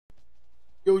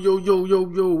Yo, yo, yo, yo,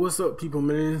 yo, what's up, people,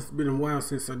 man? It's been a while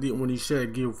since I did one of these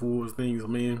Shad Gifford things,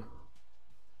 man.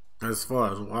 As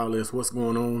far as wireless, what's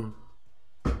going on?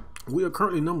 We are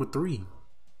currently number 3,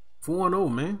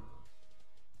 4-0, man.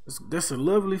 That's a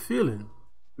lovely feeling.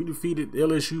 We defeated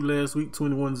LSU last week,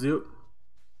 21-0.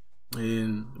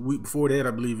 And the week before that,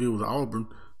 I believe it was Auburn.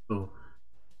 So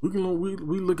we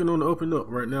looking on the up and up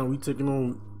right now. We taking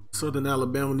on Southern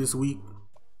Alabama this week.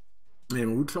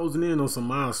 Man, we're closing in on some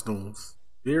milestones.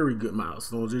 Very good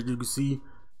milestones. As you can see,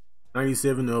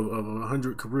 97 of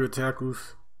 100 career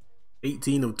tackles,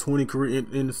 18 of 20 career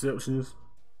interceptions.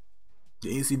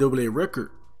 The NCAA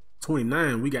record,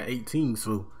 29. We got 18.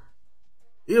 So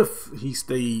if he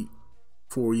stayed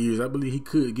 4 years, I believe he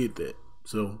could get that.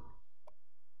 So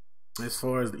as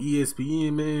far as the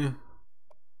ESPN, man,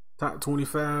 top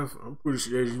 25, I'm pretty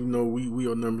sure, as you know, we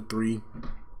are number 3.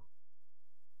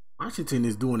 Washington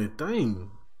is doing a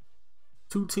thing.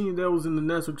 2 teams that was in the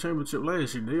national championship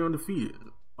last year, they undefeated.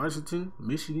 Washington,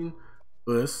 Michigan,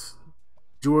 us,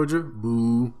 Georgia,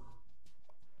 boo.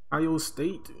 Iowa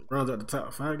State rounds out the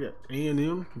top 5. Got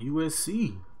A&M,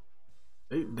 USC.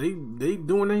 They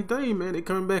doing their thing, man. They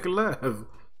coming back alive.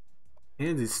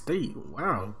 Kansas State,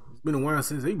 wow. It's been a while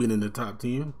since they've been in the top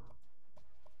 10.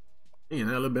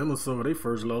 And Alabama suffered their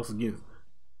first loss against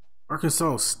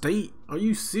Arkansas State. Are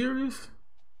you serious?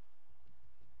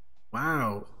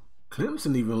 Wow.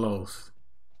 Clemson even lost.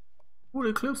 Who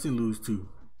did Clemson lose to? You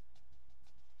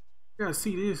gotta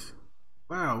see this.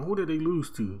 Wow, who did they lose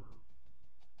to?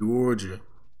 Georgia.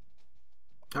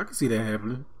 I can see that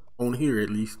happening. On here at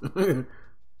least.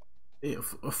 Yeah,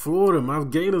 Florida, my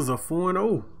Gators are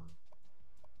 4-0.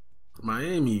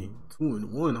 Miami,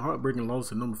 2-1. Heartbreaking loss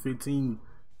to number 15,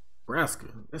 Nebraska.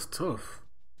 That's tough.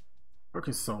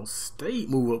 Arkansas State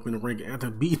move up in the ranking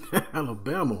after beating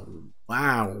Alabama.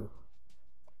 Wow.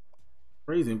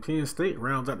 Crazy. And Penn State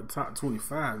rounds out the top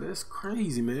 25. That's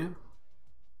crazy, man.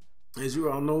 As you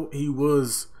all know, he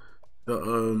was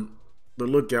the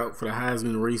lookout for the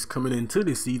Heisman race coming into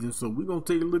this season. So we're gonna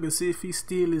take a look and see if he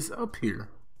still is up here.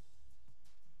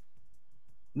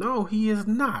 No, he is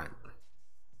not.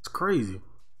 It's crazy.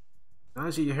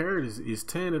 Najee Harris is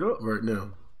tearing it up right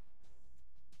now.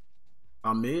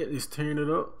 Ahmed is tearing it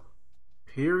up.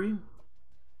 Perry.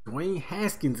 Dwayne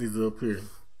Haskins is up here.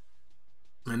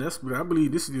 And that's what I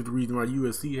believe. This is the reason why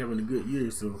USC having a good year.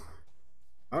 So,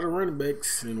 out of running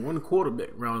backs and 1 quarterback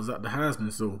rounds out the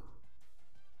Heisman. So,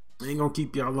 I ain't gonna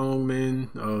keep y'all long,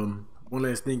 man. One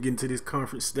last thing, getting to this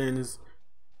conference standings.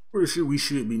 Pretty sure we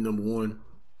should be number 1.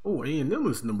 Oh, A&M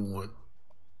is number 1.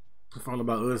 Followed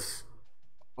by us.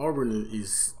 Auburn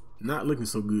is not looking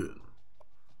so good.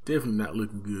 Definitely not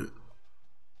looking good.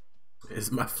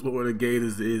 As my Florida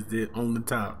Gators is there on the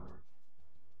top.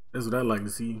 That's what I like to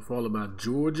see. Followed by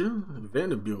Georgia,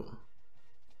 Vanderbilt,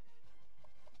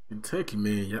 Kentucky,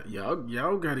 man.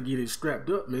 Y'all got to get it strapped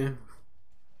up, man.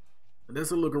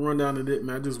 That's a look and rundown of that,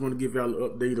 man. I just want to give y'all an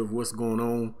update of what's going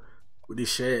on with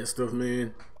this Shad stuff,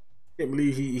 man. Can't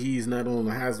believe he's not on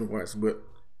the Heisman watch, but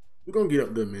we're gonna get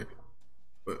up there, man.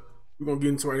 But we're gonna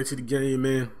get right into the game,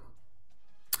 man.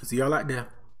 See y'all out there.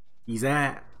 He's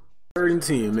at 3rd and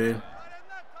 10, man.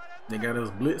 They got us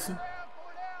blitzing.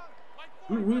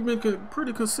 We've been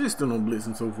pretty consistent on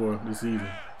blitzing so far this season.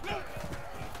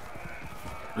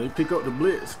 They pick up the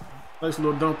blitz. Nice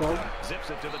little dump off. Zips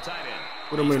it to the tight end.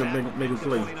 Put them in to make a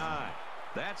play.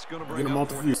 That's gonna Get them off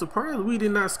the field. Surprised we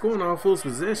did not score in our first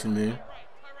possession, man.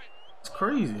 It's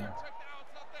crazy.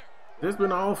 That's been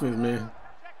the offense, man.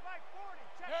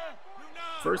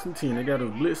 1st and 10. They got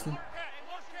us blitzing.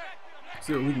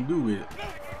 See what we can do with it.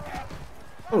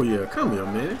 Oh yeah, come here,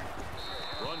 man.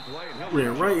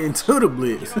 Ran right into the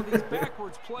blitz.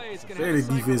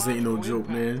 Fantasy defense ain't no joke,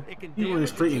 man. He went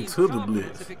straight into the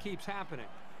blitz.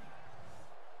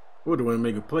 What do I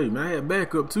make a play, man? I had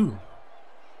backup too.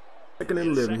 2nd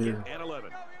and 11 here.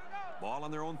 Ball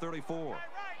on their own 34.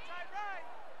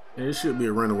 Yeah, it should be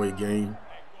a runaway game,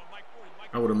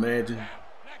 I would imagine.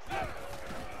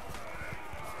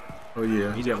 Oh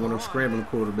yeah, he got one of them scrambling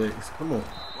quarterbacks. Come on.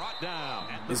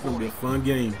 It's gonna be a fun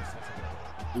game.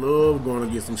 Love going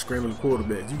to get some scrambling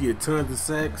quarterbacks. You get tons of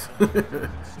sacks.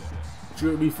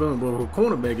 Should be fun, but a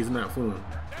cornerback is not fun.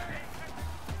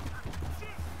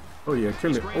 Oh yeah,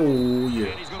 kill it. Oh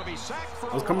yeah.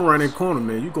 I was coming around that corner,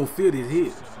 man. You gonna feel this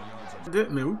hit.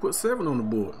 That, man, we put 7 on the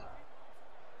board.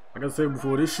 Like I said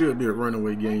before, this should be a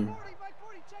runaway game.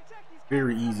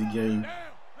 Very easy game.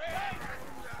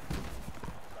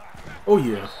 Oh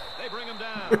yeah.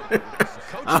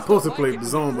 I'm supposed to play the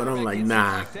zone, but I'm like,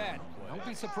 nah.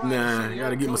 Nah, I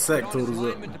gotta get my sack totals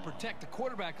up.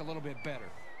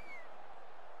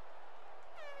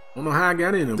 don't know how I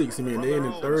got in them. 6 man, they're in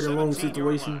the third and long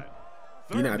situation.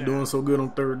 You're not doing so good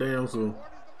on third down, so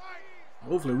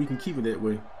hopefully we can keep it that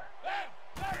way.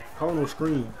 Call no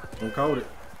screen. Don't call it.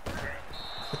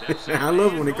 I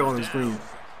love when they call them screen.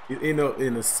 It end up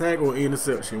in a sack or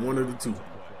interception, one of the two.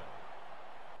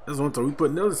 That's one time we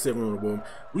put another 7 on the board.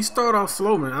 We start off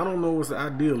slow, man. I don't know what's the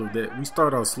ideal of that. We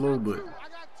start off slow, but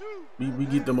we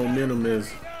get the momentum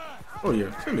as. Oh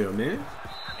yeah, come here, man.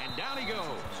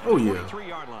 Oh yeah.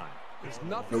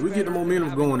 We get the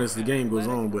momentum going as the game goes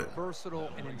on, but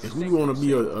if we want to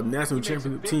be a national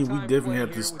championship team, we definitely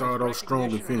have to start off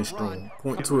strong and finish strong.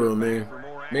 Point 12, man.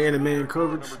 Man-to-man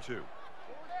coverage.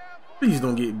 Please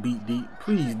don't get beat deep.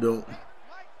 Please don't.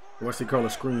 What's they call a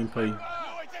screenplay?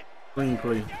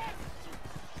 Screenplay.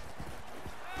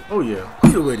 Oh yeah,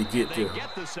 either way to get there.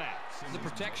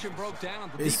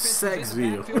 It's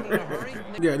Sacksville.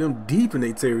 We got them deep in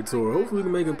their territory. Hopefully we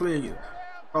can make them play and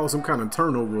call some kind of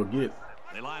turnover or get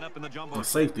a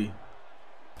safety.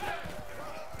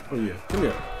 Oh yeah, come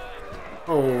here.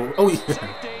 Oh yeah.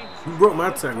 You broke my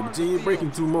tackle, but you ain't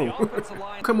breaking 2 more.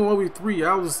 Come on, with 3.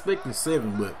 I was expecting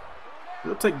 7, but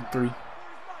we'll take the 3.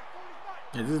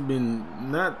 Yeah, this has been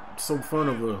not so fun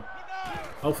of a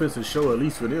offensive show, at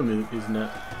least for them. It's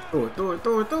not. Throw it.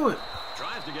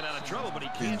 Tries to get out of trouble, but he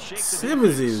can't shake the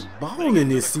Simmons is balling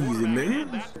this season,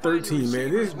 man. 13,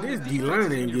 man. This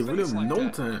D-line ain't giving them no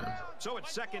time. So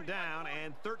it's 2nd down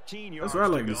and 13 yards. That's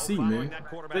what I like to see, man.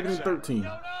 2nd and 13.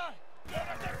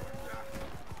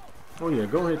 Oh yeah,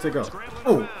 go ahead and take off.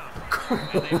 Oh, come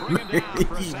on, man.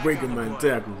 He's breaking my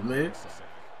tackles, man.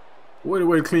 What a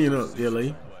way to clean up,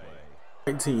 LA.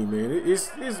 19, man. It's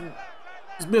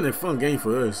been a fun game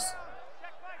for us.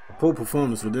 A poor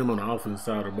performance for them on the offensive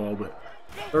side of the ball, but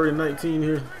 30-19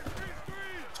 here.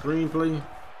 Screenplay.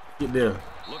 Get there.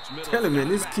 Tell him, man,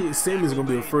 this kid Simmons is gonna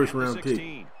be a 1st-round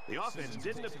pick.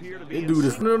 They do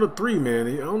this another 3, man.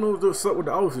 I don't know what's up with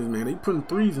the offense, man. They putting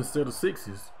 3s instead of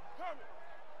 6s.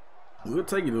 We'll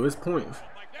take it though. It's points.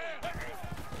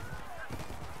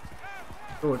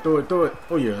 Throw it.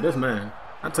 Oh yeah, that's mine.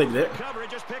 I take that.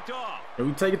 Can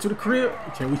we take it to the crib?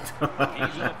 Can we?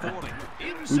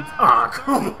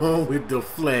 Come on with the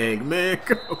flag, man.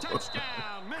 Come on.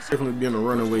 Definitely been a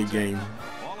runaway game.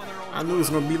 I knew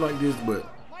it's gonna be like this,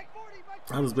 but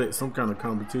I was expecting some kind of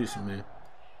competition, man.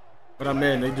 But I'm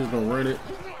mad they just gonna run it.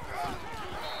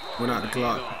 Went out the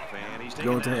clock.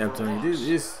 Going to halftime.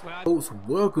 This folks,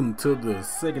 welcome to the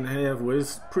 2nd half where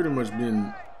it's pretty much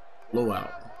been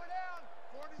blowout.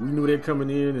 We knew they're coming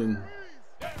in, and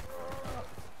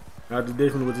I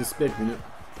definitely was expecting it.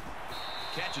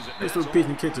 This little pitch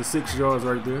and catch of 6 yards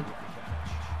right there.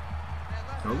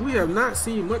 Now, we have not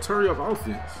seen much hurry up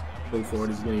offense so far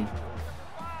this game,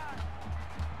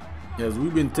 as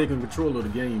we've been taking control of the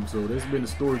game. So that's been the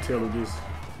storyteller this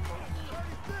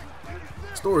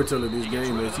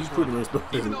game, as he's pretty much,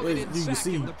 as you can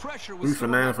see, 3 for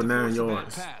 9 for 9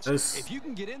 yards. That's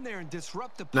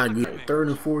not good. 3rd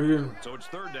and 4 here. So it's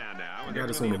 3rd down now.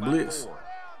 Got us on the blitz.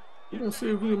 We're gonna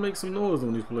see if we can make some noise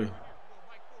on this play.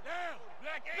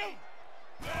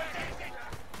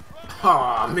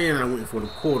 Oh man, I went for the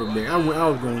quarterback. I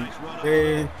was going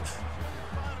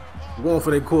for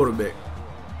that quarterback.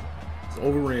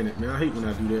 Overran it, man. I hate when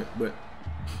I do that, but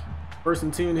 1st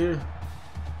and 10 here.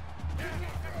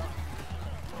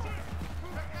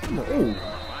 Come on. Oh,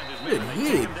 good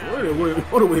hit.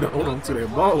 What a way to hold on to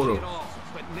that ball, though.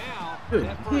 Good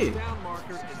hit.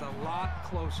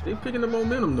 They picking the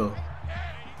momentum, though.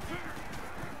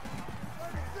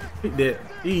 Hit that.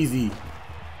 Easy.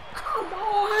 Come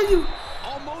on. How you?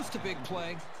 Almost a big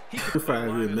play. 5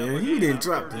 here, man. He didn't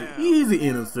drop the easy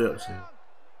interception.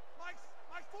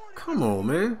 Come on,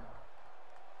 man.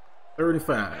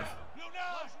 35.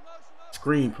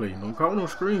 Screenplay. Don't call no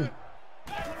screen.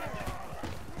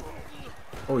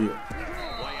 Oh yeah.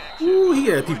 Ooh, he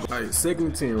had people. All right, 2nd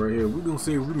and 10 right here. We're gonna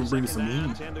see if we can bring some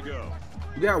heat.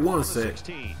 We got 1 sack.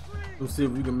 Let's see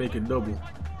if we can make it double.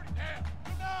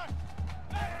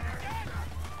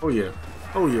 Oh yeah.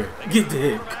 Oh yeah. Get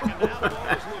that.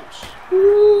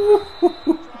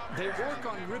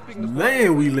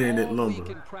 Man, we landed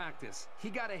lumber. He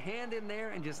got a hand in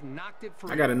there and just knocked it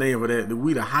free. I got a name for that.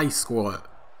 We the High Squad.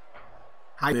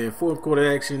 In 4th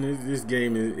quarter action, this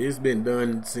game it's been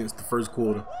done since the 1st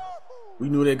quarter. We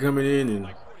knew that coming in,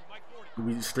 and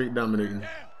we straight dominating.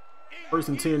 1st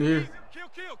and 10 here.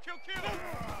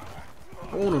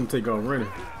 I want them to take off running.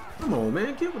 Come on,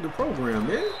 man, get with the program,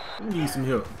 man. We need some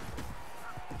help.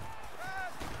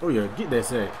 Oh yeah, get that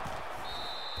sack.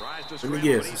 Let me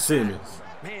guess, Simmons.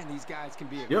 Man, these guys can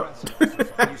be aggressive.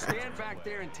 When you stand back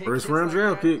there and take 1st round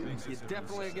draft pick. You're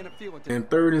definitely gonna feel it. And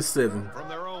 3rd and 7. From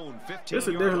their own This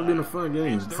has definitely been a fun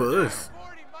game for us.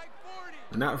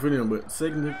 Not for them, but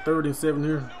second, third, and 7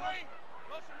 here.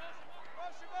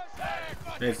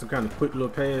 That's some kind of quick little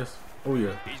pass. Oh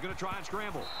yeah. He's going to try and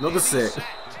scramble. Another sack.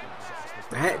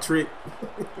 The hat trick.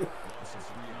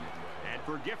 And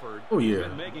for Gifford, oh yeah.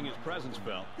 been making his presence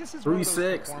felt. 3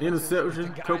 sacks,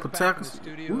 interception, couple tackles.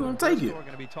 We're gonna take it. We're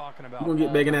gonna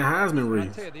get back in that Heisman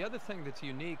race. The other thing that's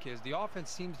unique is the offense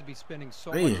seems to be spending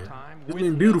so man, much time. It's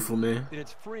been beautiful, man. That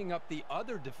it's freeing up the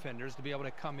other defenders to be able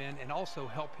to come in and also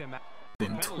help him out.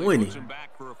 20.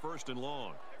 Back for a first and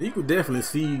long. You could definitely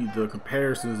see the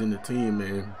comparisons in the team,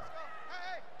 man.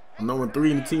 Number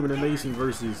 3 in the team in the nation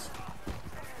versus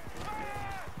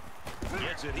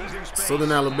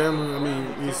Southern Alabama. I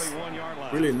mean, it's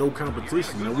really no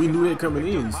competition. Now, we knew that coming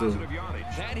in, so.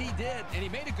 That he did, and he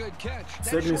made a good catch.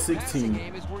 Second and 16.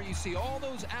 Game is where you see all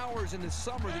those hours in the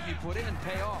summer that you put in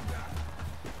pay off.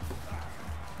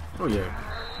 Oh yeah,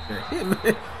 yeah,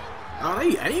 man. Oh,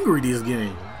 they angry this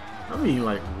game. I mean,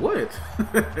 like what?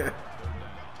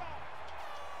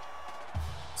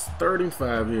 It's 3rd and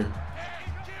 5 here.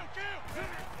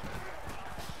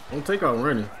 Don't take out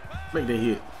running. Make that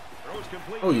hit.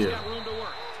 Oh yeah.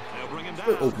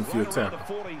 Good open field tackle.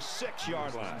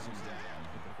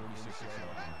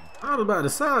 I was about to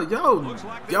say,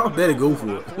 y'all better go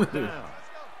for it.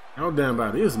 Y'all down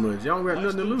by this much. Y'all got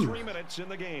nothing to lose.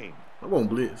 I won't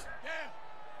blitz.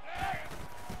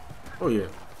 Oh yeah.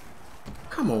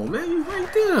 Come on, man, you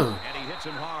right there. And he hits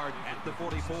him hard at the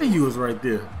 44. And you was right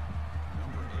there.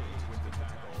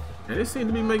 And they seem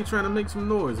to be trying to make some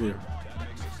noise here.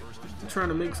 They're trying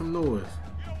to make some noise.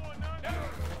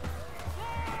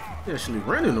 They're actually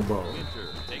running the ball.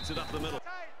 Takes it up the middle.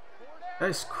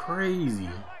 That's crazy.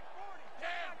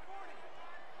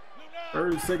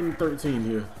 2nd and 13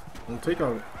 here. Don't take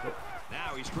out.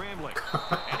 Now he's scrambling.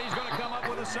 And he's going to come up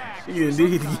with a sack. He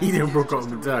didn't broke off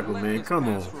the tackle, man. Come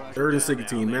on. 3rd and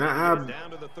 16, man.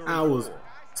 I was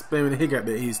spamming the heck out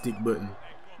that A stick button.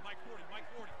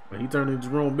 But he turned into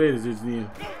Jerome Bettis just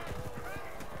then.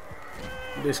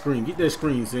 Get that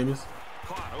screen, Simmons.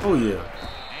 Oh yeah.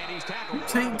 You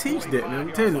can't teach that, man.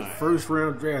 I'm telling you, 1st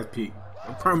round draft pick.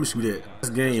 I promise you that. This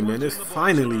game, man.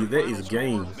 That is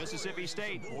game.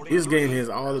 This game has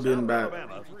all been about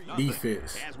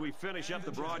defense.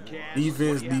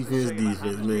 Defense,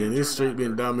 man. It's straight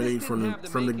been dominated from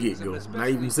the get-go. I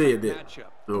even said that.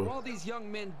 So,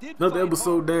 another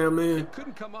episode down, man.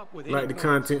 Like the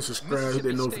content, subscribe, hit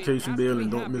that notification bell, and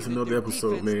don't miss another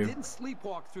episode, man.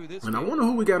 And I wonder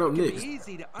who we got up next.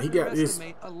 He got this,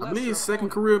 I believe, his 2nd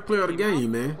career player of the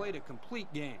game, man.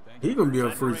 He gonna be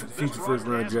a future first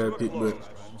round draft pick, but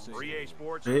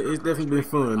it's definitely been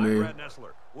fun, man.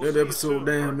 That episode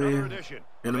down, man.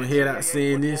 And I'm head out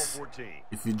saying this: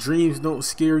 if your dreams don't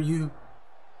scare you,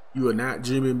 you are not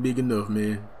dreaming big enough,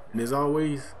 man. And as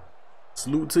always,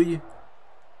 salute to you.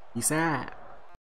 Peace out.